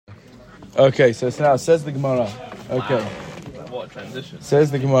Okay, so now says the Gemara. Okay. Wow. What a transition.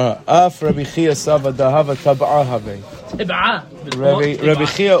 Says the Gemara. Af Rabbi Chia Sava Dahava Tab'a Have. Rabbi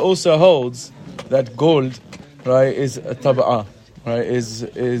Chia also holds that gold, right, is a tab'a, right, is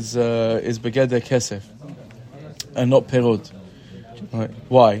begeder kesef, and not perot. Right?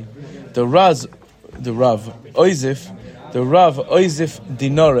 Why? The Rav Oizif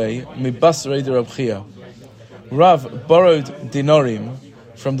dinare mibasrei de Rabbi Chia. Rav borrowed dinarim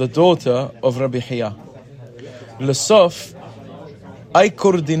from the daughter of Rabbi Chia. Lesof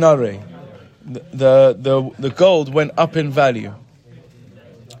aikur dinare. The gold went up in value.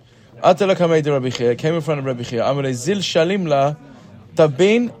 Atala kamei de Rabbi Chia came in front of Rabbi Chia. Amrei zil shalim la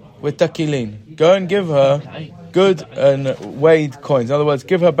tabin v'takilin. Go and give her good and weighed coins. In other words,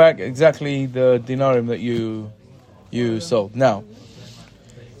 give her back exactly the dinarim that you sold. Now,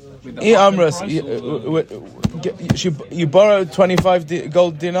 you borrowed 25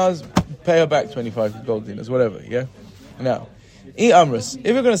 gold dinars, pay her back 25 gold dinars, whatever. Yeah. Now, if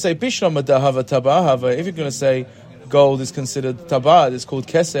you're going to say Bishlam Madahava Tabahava, if you're going to say gold is considered tabah, it's called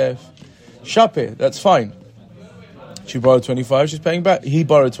kesef, shape, that's fine. She borrowed 25, she's paying back. He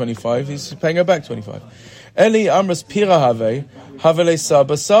borrowed 25, he's paying her back 25. Eli Amras Pira Have, Havele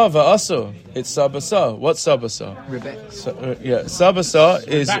Sabasa Va'aso. It's Sabasa. What's Sabasa? Ribet. Sabasa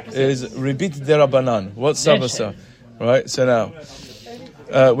is Ribit Derabanan. What's Sabasa? Right, so now,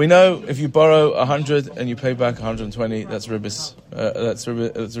 we know if you borrow 100 and you pay back 120, that's ribis. That's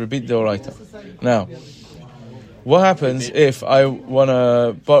Ribit Deoraita. Now, what happens if I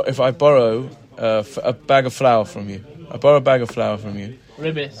borrow a bag of flour from you? I borrow a bag of flour from you.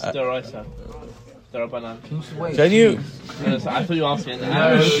 Ribis Deoraita. Can you? I thought you were asking.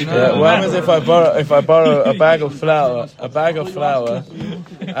 What happens if I borrow a bag of flour, and a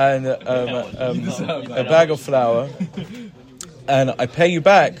bag of flour, and I pay you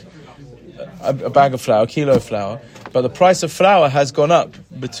back a bag of flour, a kilo of flour, but the price of flour has gone up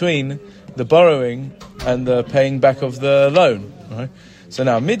between the borrowing and the paying back of the loan. Right? So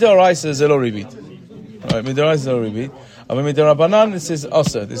now midoraisa is elo ribit. Right, midoraisa is elo ribit. Midarabanan, this is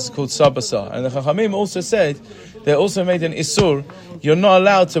asa. This is called sabasa. And the Chachamim also said, they also made an isur. You're not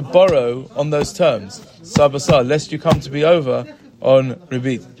allowed to borrow on those terms, sabasa, lest you come to be over on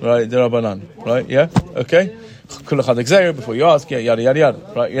ribit, right? Derabanan, right? Yeah, okay. Before you ask, yeah, yada yada yada,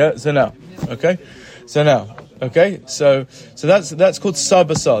 right? Yeah. So now, okay. So that's called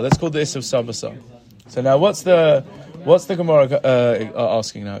sabasa. That's called the isur sabasa. So now, what's the Gemara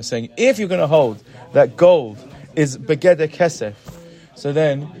asking now? It's saying if you're going to hold that gold is begeder kesef, so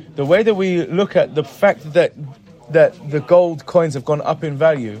then the way that we look at the fact that the gold coins have gone up in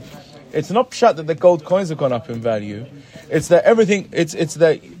value, it's not pshat that the gold coins have gone up in value. It's that everything, it's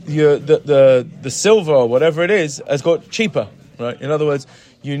that the silver or whatever it is has got cheaper, right? In other words,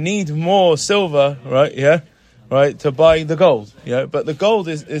 you need more silver, right? Yeah, right, to buy the gold. Yeah, but the gold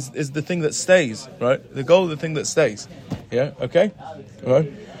is the thing that stays, right? The gold is the thing that stays. Yeah, okay,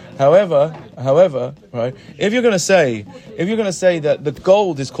 right. However, right? If you're going to say that the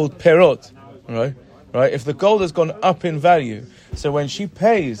gold is called perot, right? If the gold has gone up in value, so when she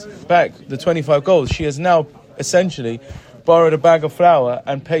pays back the 25 gold, she has now essentially borrowed a bag of flour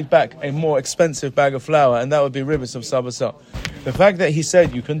and paid back a more expensive bag of flour, and that would be ribis of sabasa. The fact that he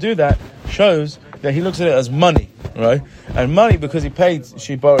said you can do that shows that he looks at it as money, right? And money because he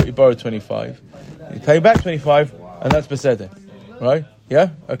borrowed 25, he paid back 25, and that's beseder, right?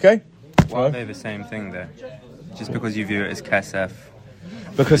 Yeah. Okay. Why are they the same thing there? Just because you view it as kesef.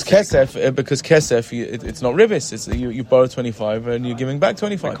 Because kesef, it's not ribis. It's you borrow 25 and you're giving back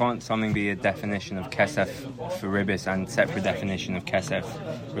 25. But can't something be a definition of kesef for ribis and separate definition of kesef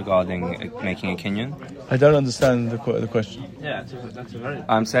regarding making a kinyan? I don't understand the question. Yeah, that's a very.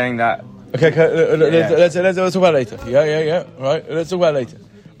 I'm saying that. Okay, let's talk about it later. Yeah. Right, let's talk about it later.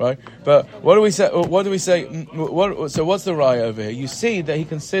 Right, but what do we say? So what's the raya over here? You see that he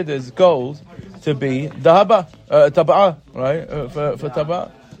considers gold to be tab'a, right? For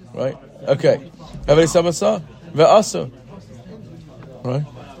tab'a, right? Okay, right?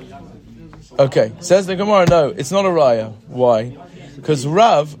 Okay, says the Gemara. No, it's not a raya. Why? Because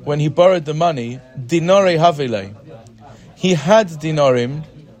Rav, when he borrowed the money, dinare havile, he had dinarim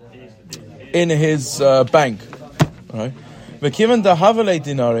in his bank, right? V'kivan dahavale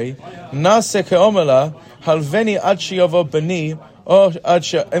dinari nase ke'omela halveni ad sheyavo bani or ad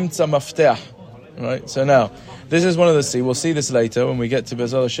she'emtza mafteach. Right. So now, this is one of the we'll see this later when we get to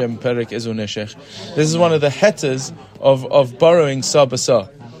Bezal Hashem Perek Izu Neshech. This is one of the hetters of borrowing sabasa.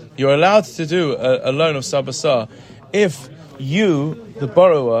 You're allowed to do a loan of sabasa if you, the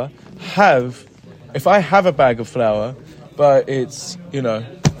borrower, if I have a bag of flour, but it's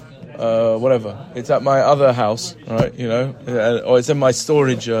whatever. It's at my other house, right? You know, or it's in my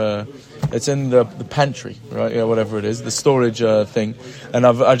storage. It's in the pantry, right? Yeah, whatever it is, the storage thing. And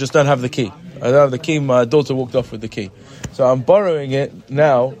I just don't have the key. I don't have the key. My daughter walked off with the key, so I'm borrowing it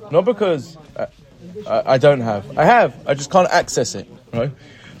now, not because I don't have. I have. I just can't access it, right?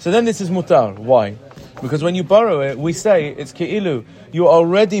 So then this is mutar. Why? Because when you borrow it, we say it's ki'ilu. You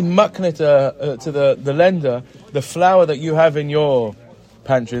already maknet to the lender the flour that you have in your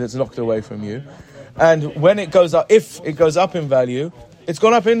pantry that's locked away from you, and when it goes up, if it goes up in value, it's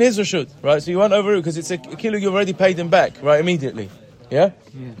gone up in his reshut, right? So you won't overrule because it's a kilo you've already paid him back, right? Immediately, yeah.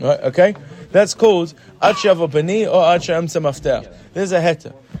 Right? Okay, that's called achav bani or acham mafter. There's a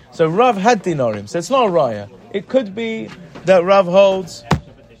heter. So Rav had dinarim, so it's not a raya. It could be that Rav holds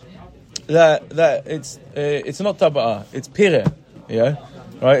that it's not taba'ah, it's pireh, yeah,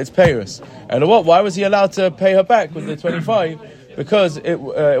 right? It's payros. And what? Why was he allowed to pay her back with the 25? Because it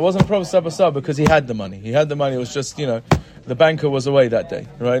wasn't proper sabasab because he had the money. He had the money. It was just, you know, the banker was away that day,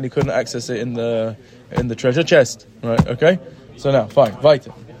 right? And he couldn't access it in the treasure chest, right? Okay. So now, fine.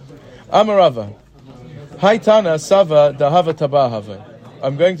 Weiter. Amarava. Hai Tana Sava Dahava Tabahava.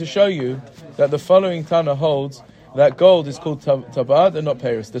 I'm going to show you that the following Tana holds that gold is called tabad and not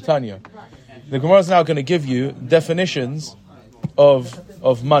Paris, the Tanya. The Gemara is now going to give you definitions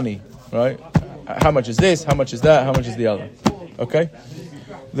of money, right? How much is this? How much is that? How much is the other? Okay?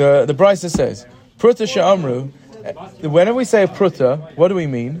 The Brisa says, Pruta she'amru, whenever we say a pruta, what do we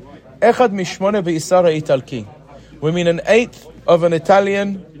mean? Echad mishmone be'isara italki. We mean an eighth of an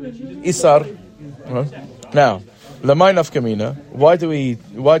Italian isar. Right? Now, Lamay nafkamina. Why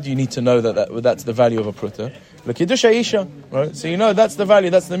do you need to know that's the value of a pruta? The Kiddusha Isha, right? So you know that's the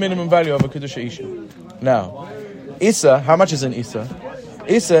value, that's the minimum value of a Kiddusha Isha. Now, Isa, how much is an Isa?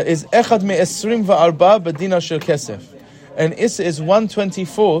 Isa is Echad me esrim va'arba b'dina shel kesef. And Isa is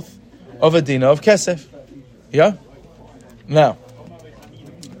 1/24th of a dinar of kesef. Yeah? Now,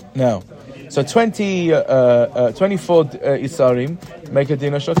 so 24 isarim make a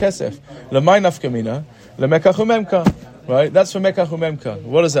dinar shel kesef. Lamay nafkamina, lemekach umemka. Right? That's for mekach umemka.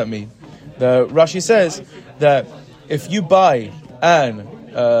 What does that mean? The Rashi says that if you want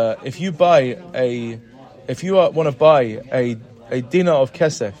to buy a dinar of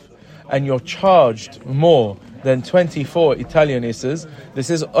kesef and you're charged more than 24 Italian isses, this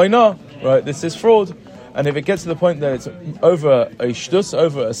is oina, right? This is fraud. And if it gets to the point that it's over a shtus,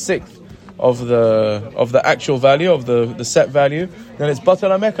 over a sixth of the actual value, of the set value, then it's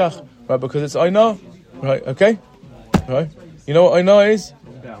batal hamekach, right? Because it's oina, right? Okay, right? You know what oina is?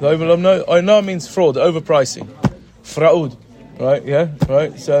 Oina means fraud, overpricing, fraud, right? Yeah,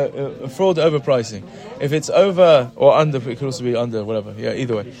 right. So fraud, overpricing. If it's over or under, it could also be under, whatever. Yeah,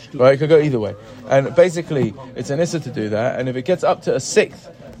 either way, right? It could go either way. And basically, it's an issa to do that. And if it gets up to a sixth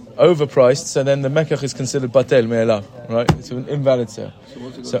overpriced, so then the mekach is considered batel me'elav, right? It's an invalid sale.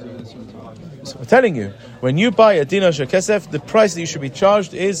 So I'm telling you, when you buy a dinar shel kesef, the price that you should be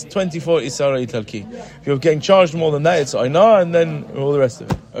charged is 24 isara italki. If you're getting charged more than that, it's oina, and then all the rest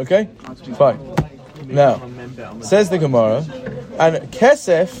of it. Okay? Fine. Now, says the Gemara, and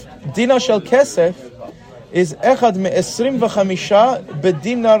kesef, dinar shel kesef, is echad me 25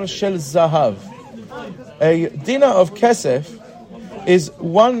 bedinar shel zahav. A dinar of kesef is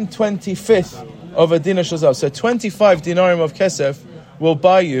 1/25th of a dinar shel zahav. So 25 dinarim of kesef will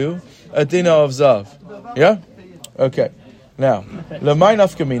buy you a dinar of zav. Yeah? Okay. Now, lemay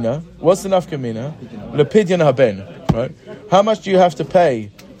nafkamina. What's the nafkamina? Lepidyon haben. Right? How much do you have to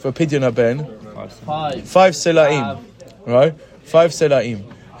pay for pidyon haben? 5 selaim. Right? 5 selaim.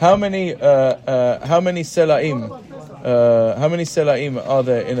 How many selaim are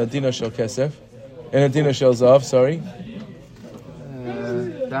there in a dinar shel kesef? In a dinar shel zav, sorry.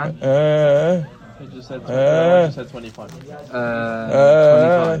 Dan? He just said 25. 25.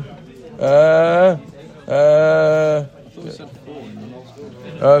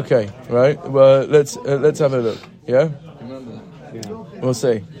 Okay, right. Well, let's have a look. Yeah, we'll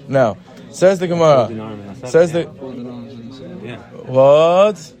see. Now, says the Gemara. Says the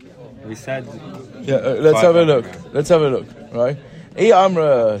what? We said. Yeah, let's have a look. Let's have a look. Right. E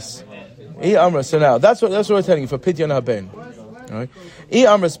amras. So now that's what we're telling you for pidyon haben. Right. E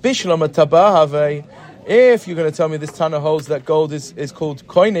amras bishlam tabahave. If you're going to tell me this Tana holds that gold is called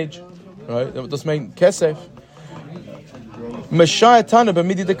coinage, right? That does mean kesef. Meshaya Tana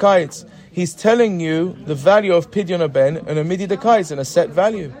b'midi dekayitz. He's telling you the value of pidyon haben and a midi dekayitz in a set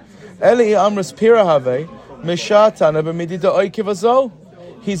value. Eli amras pirahave. Meshaya Tana b'midi deoikivazol.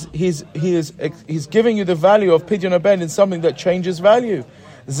 He's giving you the value of pidyon haben in something that changes value.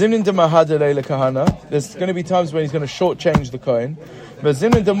 Zimnin de mahadele lekahana. There's going to be times when he's going to shortchange the kohen. But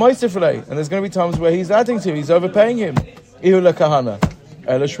zimnin de moisifle, and there's going to be times where he's adding to, he's overpaying him. Ihu lekahana.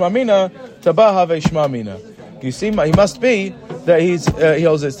 Ela shmamina tabah have shmamina. You see, he must be that he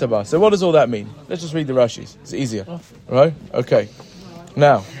holds its tabah. So what does all that mean? Let's just read the Rashis. It's easier, right? Okay.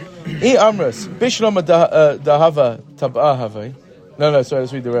 Now, I amras bishlama dahava tabah have. No, sorry.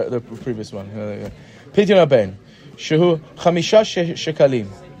 Let's read the previous one. Pidyon ben shehu chamisha shekalim.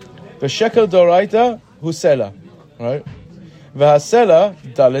 The shekel doraita husela, right? V'hasela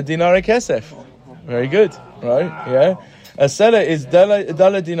dala dinare kesef. Very good, right? Yeah. A sela is dala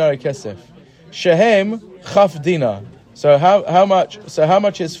dinare kesef. Shehem chaf dinar. So how much? So how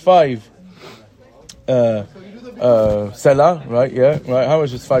much is 5 sela? Right? Yeah. Right. How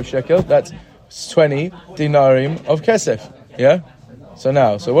much is 5 shekel? That's 20 dinarim of kesef. Yeah.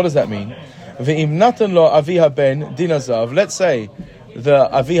 So what does that mean? V'im natan lo aviha ben dinazav. Let's say the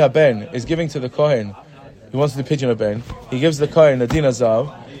aviha ben is giving to the kohen. He wants the pigeon ben. He gives the kohen a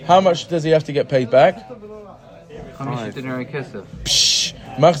dinazav. How much does he have to get paid back? 5 dinari kesef.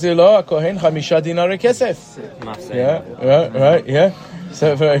 Machzir lo kohen 5 dinari kesef. Yeah, right, yeah.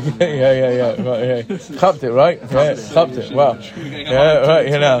 So very good. Yeah. Right, yeah. Chopped it, right? Yeah, chopped it. Wow. Yeah, right.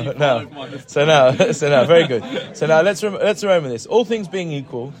 Yeah, now. So now, very good. So now let's remember this. All things being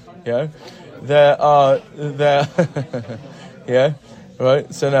equal, yeah, there are yeah,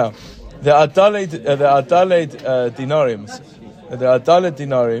 right. So now there are daled dinarims. There are daled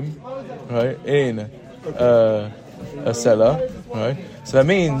dinarim, right, in a seller, right. So that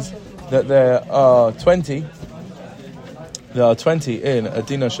means that there are 20. There are 20 in a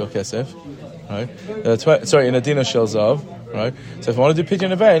dinar shel kesef, right? In a dinar shel zav, right? So if I want to do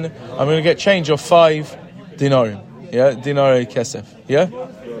pidyon ben, I'm going to get change of 5 dinarim, yeah, dinare kesef, yeah.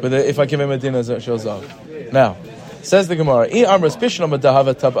 But if I give him a dinar shel zav, now says the Gemara, I amras bishlam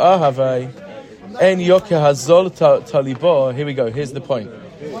dahava tabah havay en yoke hazol talibo. Here we go. Here's the point.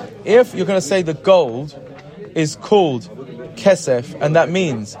 If you're going to say the gold is called kesef, and that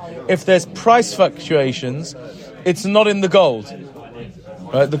means if there's price fluctuations, it's not in the gold,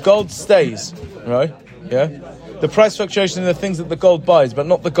 right? The gold stays, right? Yeah. The price fluctuation in the things that the gold buys, but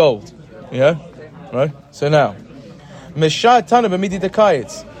not the gold, yeah, right? So now, Meshah Tana b'midi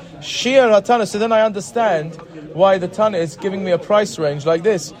dekayitz, Shir Hatana. So then I understand why the Tana is giving me a price range like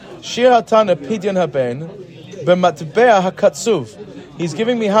this. Shir Hatana pidyon haben b'matbea hakatsuv. He's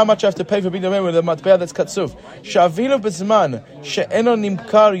giving me how much I have to pay for pidyon haben with the matbea that's katsuv. Shavilu b'zman she'eno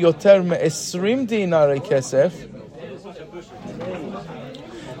nimkar yoter me-20 dinari kesef.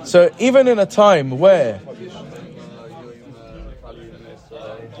 So even in a time where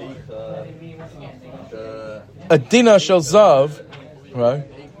a dinar shel zav, right,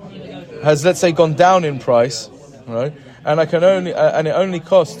 has, let's say, gone down in price, right, and it only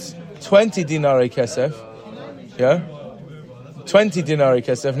costs 20 dinari kesef, yeah, 20 dinari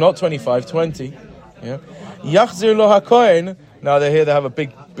kesef, not 25, 20, yeah. Yachzir lo hakohen. Now they have a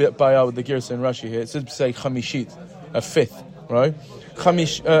big bit bayah with the Girsa and Rashi here. It should say chamishit, a fifth, right?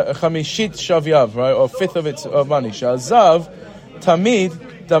 Chamishit shavyav, right, or fifth of its money. Shazav tamid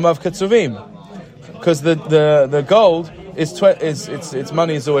damav katsuvim, because the gold is its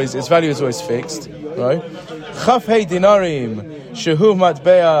money is always, its value is always fixed, right? Chaf hey dinarim shehu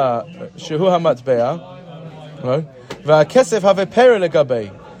hamatbea, right? Va'kesef have a pere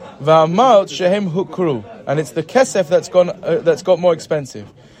legabei va'amalt shehem hukru, and it's the kesef that's got more expensive.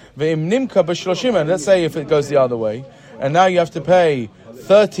 Ve'im nimka b'shloshim, and let's say if it goes the other way, and now you have to pay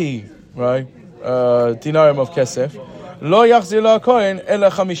 30, right, dinarim of kesef. Lo yachzir lo hakohen ela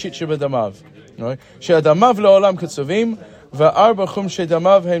chamishit shebedamav, right? She'adamav le'olam katsuvim ve'arba chum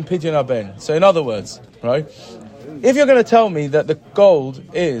she'damav hen pidyon haben. So in other words, right, if you're going to tell me that the gold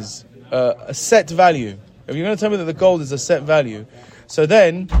is a set value, if you're going to tell me that the gold is a set value, so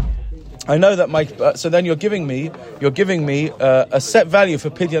then I know that so then you're giving me a set value for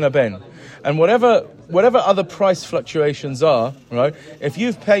pidyon haben. And whatever other price fluctuations are, right? If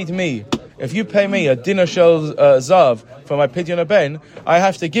you pay me a dinar shel zav for my pidyon haben, I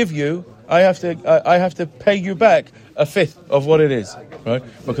have to pay you back a fifth of what it is, right?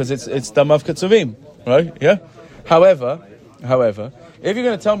 Because it's damav katsuvim, right? Yeah. However, if you're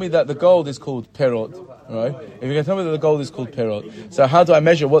going to tell me that the gold is called perot, right? If you're going to tell me that the gold is called perot, so how do I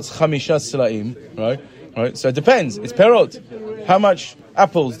measure what's chamisha selaim, right? Right. So it depends. It's perot. How much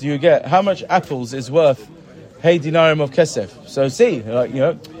apples do you get? How much apples is worth hey dinarim of kesef? So see, like, you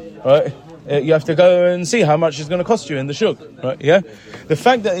know, right? you have to go and see how much it's going to cost you in the shuk, right? Yeah. The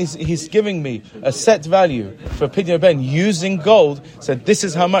fact that he's giving me a set value for pidyon ben using gold, said this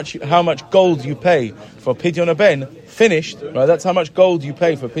is how much gold you pay for pidyon ben finished, right? That's how much gold you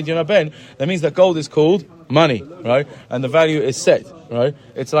pay for pidyon ben. That means that gold is called money, right? And the value is set, right?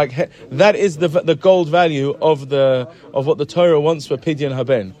 It's like that is the gold value of what the Torah wants for pidyon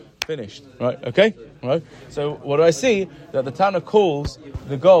haben. Finished, right? Okay, right. So what do I see? That the Tana calls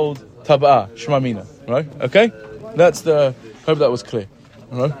the gold taba'ah shmamina, right? Okay, that's the. Hope that was clear.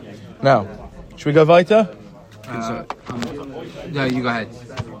 All right. Now, should we go weiter? Yeah, you go ahead.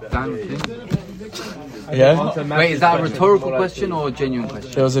 Dan, Yeah. wait, is that a rhetorical question or a genuine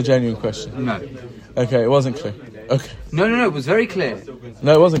question? It was a genuine question. No. Okay, it wasn't clear. Okay. No, it was very clear.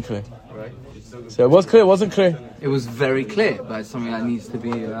 No, it wasn't clear. So it was clear. It wasn't clear. It was very clear, but it's something that needs to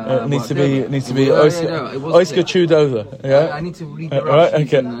be. Needs to be. it was Oiska chewed over. Yeah. I need to read the Right.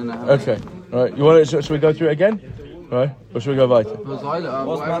 Russians Okay. and Okay. Right. You want to? Should we go through it again? Right. Or should we go weiter?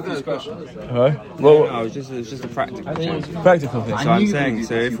 What's Matthew's question? Right. Well, No, it's just a practical thing. practical thing. So I'm saying,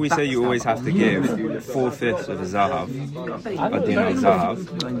 so if we say you always have to give 4/5 of a zahav, a dinar zahav,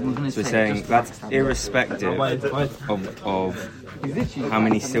 so we're saying that's irrespective of how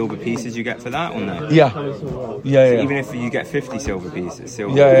many silver pieces you get for that, or no? Yeah. Even if you get 50 silver pieces,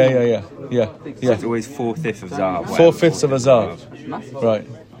 silver. Yeah. So it's always 4/5 of zahav. 4/5 of a zahav. Right.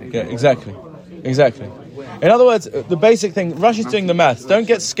 Yeah. Exactly. In other words, the basic thing, Rashi's doing the maths. Don't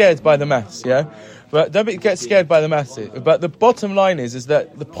get scared by the maths, yeah? But get scared by the maths. But the bottom line is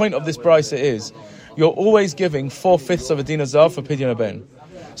that the point of this brisa is you're always giving 4/5 of a dinar zahav for pidyon ben.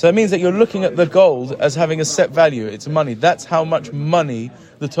 So that means that you're looking at the gold as having a set value. It's money. That's how much money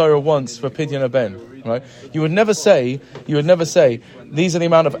the Torah wants for pidyon ben, right? You would never say these are the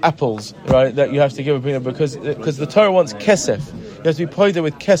amount of apples, right, that you have to give a pidyon, because the Torah wants kesef. You have to be poida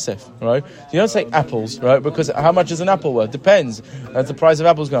with kesef, right? So you don't say apples, right? Because how much is an apple worth? Depends. As the price of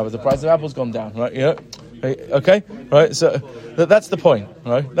apples gone up, as the price of apples gone down, right? Yeah. Okay, right. So that's the point,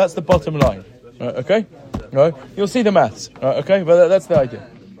 right? That's the bottom line, right? Okay, right. You'll see the maths, right? Okay, but that's the idea.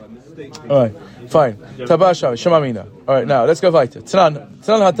 All right, fine. Tabasha Shemamina. All right, now let's go weiter. Tnan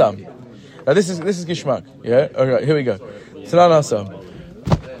Hatam. Now this is Gishmak. Yeah. All right, here we go. Tnan Hasam.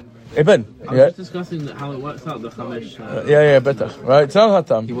 Ibn. I was just discussing how it works out the Chamesh. Yeah, better. Right, Tnan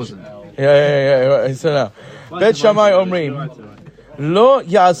Hatam. He wasn't. Yeah. Right. So now, Bet Shammai Omrim, Lo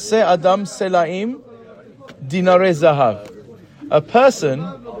Yaseh Adam Selaim Dinare Zahav. A person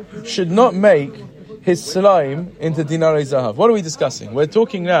should not make his slime into dinare zahav. What are we discussing? We're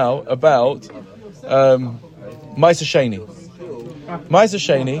talking now about Ma'aser Sheni. Ma'aser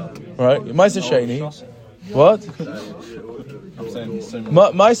Sheni, right? Ma'aser Sheni. What?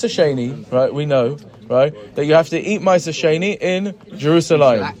 Ma'aser Sheni, right? We know, right, that you have to eat Ma'aser Sheni in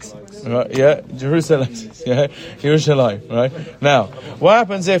Jerusalem. Right? Yeah, Jerusalem. Yeah, Jerusalem. Right. Now, what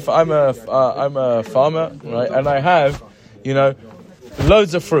happens if I'm a farmer, right, and I have,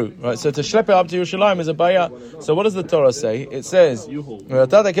 loads of fruit, right? So to schlep it up to Yerushalayim is a bayah. So what does the Torah say? It says, you're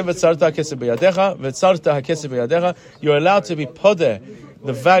allowed to be podeh,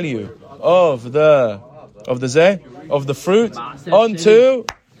 the value of the fruit onto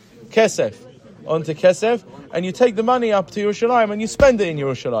kesef, and you take the money up to Yerushalayim and you spend it in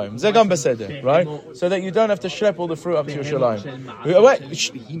Yerushalayim. Zegam beseder, right? So that you don't have to schlep all the fruit up to Yerushalayim.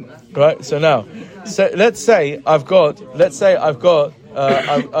 Right. So now, let's say I've got.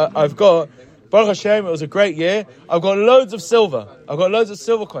 Baruch Hashem, it was a great year. I've got loads of silver. I've got loads of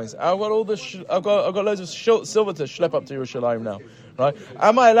silver coins. I've got loads of silver to schlep up to Yerushalayim now. Right?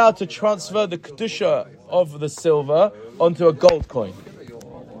 Am I allowed to transfer the kedusha of the silver onto a gold coin?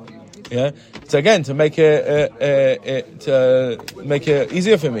 Yeah. So again, to make it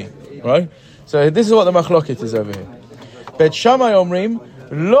easier for me, right? So this is what the machloket is over here. Bet Shammai Omrim,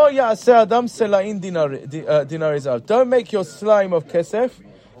 Lo Ya'aseh Adam Selaim Dinare Zahav. Don't make your slime of kesef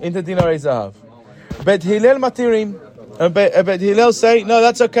into dinare zahav. Bet Hillel Matirim, and Bet Hillel say, no,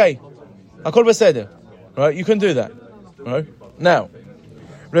 that's okay. Akol beseder, right? You can do that, right? Now,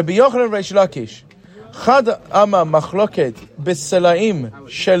 Rabbi Yochanan Reish Lakish, Chad Ama Machloket Beselaim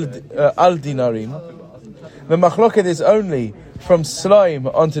Shel Al Dinarim. The Machloket is only from slime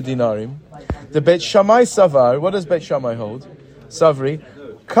onto dinarim. The Bet Shammai Savar, what does Bet Shammai hold? Savri,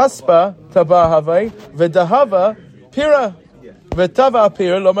 Kaspa Tabahave Vedahava Pira Vetava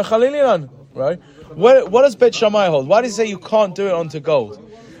Pira Lo Mechalilinan. Right? What does Bet Shammai hold? Why does he say you can't do it onto gold?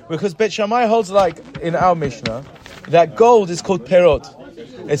 Because Bet Shammai holds, like in our Mishnah, that gold is called perot.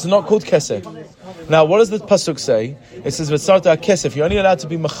 It's not called kesef. Now, what does the pasuk say? It says v'tzarta kesef. You're only allowed to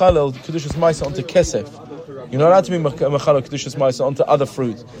be machalel kedushas ma'aser onto kesef. You're not allowed to be mechalek kedushas ma'aser onto other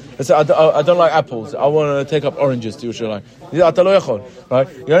fruit. Let's say I don't like apples. I want to take up oranges to Yerushalayim. Right?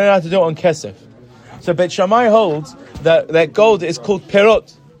 You're not allowed to do it on kesef. So Beit Shammai holds that gold is called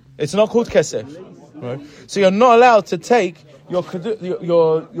perot. It's not called kesef. Right? So you're not allowed to take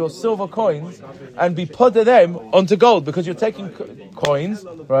your silver coins and be podder them onto gold because you're taking coins,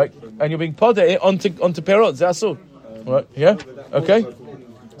 right? And you're being podder it onto perot. Zasul. Right? Yeah? Okay?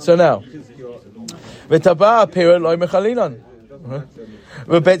 So now, v'tabah perot loy mechalinan.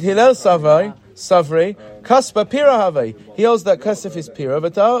 V'bet Hillel savri kaspa pira havei. He holds that kasef is pira.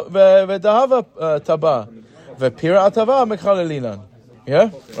 V'dahava tabah. V'pira atavah mechalilinan.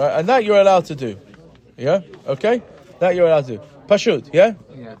 Yeah? Right? And that you're allowed to do. Yeah? Okay? That you're allowed to do. Pashut, yeah?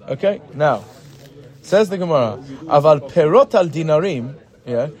 Yeah. Okay? Now, says the Gemara, aval perot al dinarim,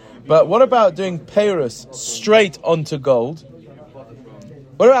 yeah? But what about doing peiros straight onto gold?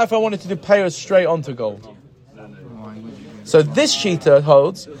 What about if I wanted to do peiros straight onto gold? So this shita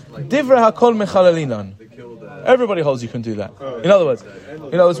holds, divra hakol mechalalinan. Everybody holds you can do that. In other words,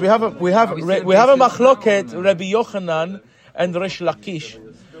 we have a machloket Rabbi Yochanan and Resh Lakish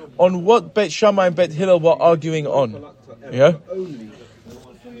on what Beit Shammai and Beit Hillel were arguing on. Yeah?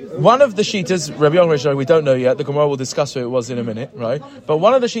 One of the shitas, Rabbi Yochanan, we don't know yet, the Gemara will discuss who it was in a minute, right? But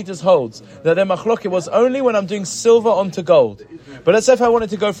one of the shitas holds that their machloket was only when I'm doing silver onto gold. But let's say if I wanted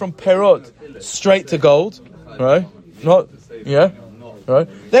to go from perot straight to gold, right? Not, yeah? Right?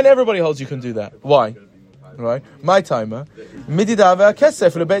 Then everybody holds you can do that. Why? Right? My timer. Mididava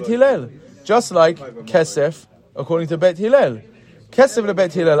kesef lebeit Hillel. Just like kesef, according to Beit Hillel. Kesef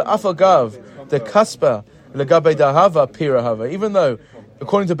lebeit Hillel, afagav, the kaspa, legabe dahava, pirahava. Even though,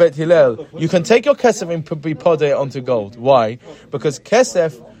 according to Beit Hillel, you can take your kesef and be podeh onto gold. Why? Because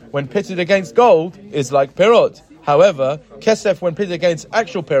kesef, when pitted against gold, is like perot. However, kesef, when pitted against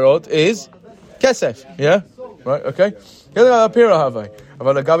actual perot, is kesef. Yeah? Right? Okay? Pirahava.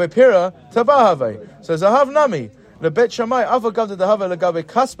 So zahav nami lebet Shammai avagav the dahava legabe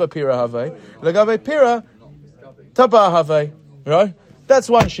kaspa pirahave legabe pira tabahave. Right? That's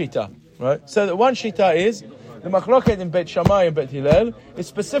one shita. Right? So the one shita is the machloket in Bet Shammai and Bet Hillel is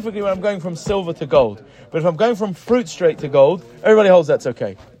specifically when I'm going from silver to gold. But if I'm going from fruit straight to gold, everybody holds that's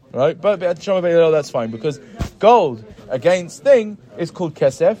okay. Right? But Bet Shammai and Bet Hillel, that's fine because gold against thing is called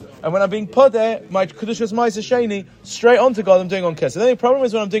kesef, and when I'm being podeh, my kedushas ma'aser sheni straight onto gold, I'm doing on kesef. The only problem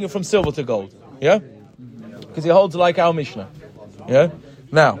is when I'm doing it from silver to gold. Yeah? Because it holds like our Mishnah. Yeah?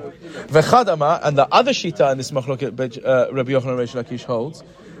 Now, v'chadama, and the other shita in this machloket Rabbi Yochanan Reish Lakish holds,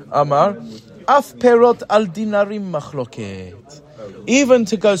 Amar, af perot al dinarim machloket. Even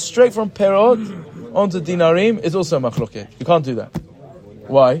to go straight from perot onto dinarim is also machloket. You can't do that.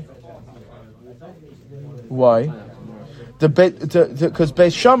 Why? Why? Because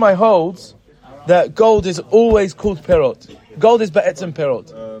Beit Shammai holds that gold is always called perot. Gold is be'etzem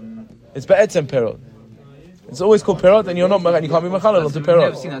perot. It's be'etzem perot. It's always called perot, and you can't be mechalel onto perot.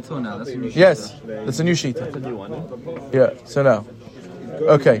 I've never seen that till now. That's a new sheet. Yes, that's a new sheet. Yeah. So now,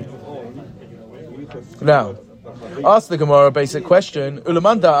 okay. Now, ask the Gemara a basic question.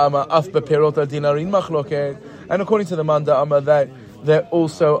 Ulamanda ama af beperot al dinarin machloket, and according to the Manda ama that they're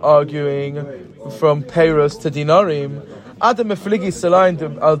also arguing from peiros to dinarim. Adam mefligi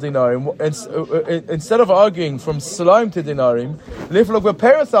salaim al dinarim. Instead of arguing from salaim to dinarim, liflog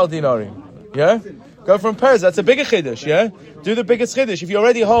beperos al dinarim. Yeah. Go from peiros. That's a bigger chiddush, yeah? Do the biggest chiddush. If you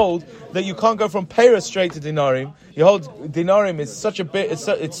already hold that you can't go from peiros straight to dinarim, you hold dinarim is such a bit,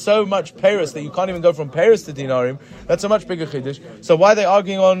 it's so much peiros that you can't even go from peiros to dinarim. That's a much bigger chiddush. So why are they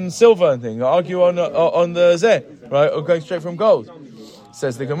arguing on silver and things? They argue on the zeh, right? Or going straight from gold.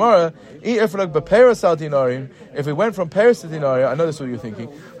 Says the Gemara, if we went from peiros to dinarim, I know this is what you're thinking.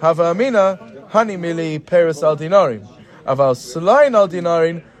 Hava amina, hani mili peiros al dinarim. Aval salain al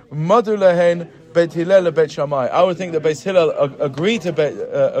dinarim, madu lehen, Beit Hillel and Beit Shammai. I would think that Beit Hillel agreed to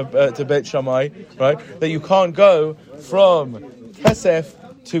Beit Shammai, right? That you can't go from kesef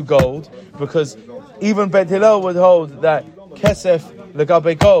to gold because even Beit Hillel would hold that kesef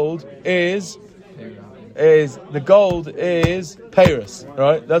legabe gold is the gold is peiros,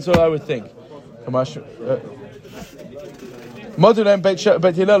 right? That's what I would think. Modulem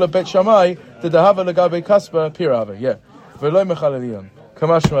Beit Hillel and Beit Shammai the dahava legabe kaspa pirave. Yeah, v'lo mechalelion.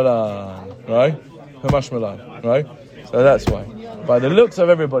 Kamashmalan, right? Kamashmalan, right? So that's why. By the looks of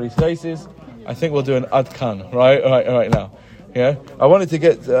everybody's faces, I think we'll do an adkan, right now. Yeah, I wanted to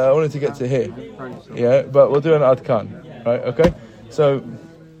get to here. Yeah, but we'll do an adkan, right? Okay. So,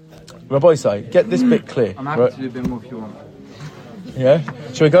 Rabbi Isai, get this bit clear. I'm happy to do a bit more if you want. Yeah?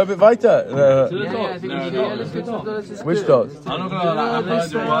 Shall we go a bit weiter? I think we should. Yeah, let's go to the Which dots? I'm not gonna lie, I've heard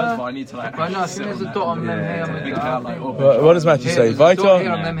the words, but I need to like. I know, I think there's a dot on them here. What does Matthew say? Weiter?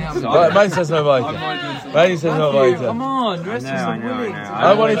 Right, Matthew says no weiter. Matthew says no weiter. Come on, the rest of us are willing.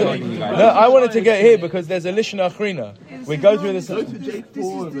 I wanted to get here because there's a Lishna Achrina. We go through this. This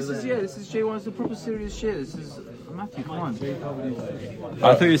is J1. It's a proper serious shit. This is Matthew. Come on.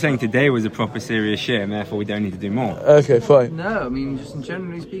 I thought you were saying today was a proper serious shit, and therefore we don't need to do more. Okay, fine. No, I mean just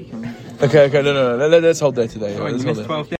generally speaking. Okay, no. Let's hold there today. You Let's hold missed there. 12 days.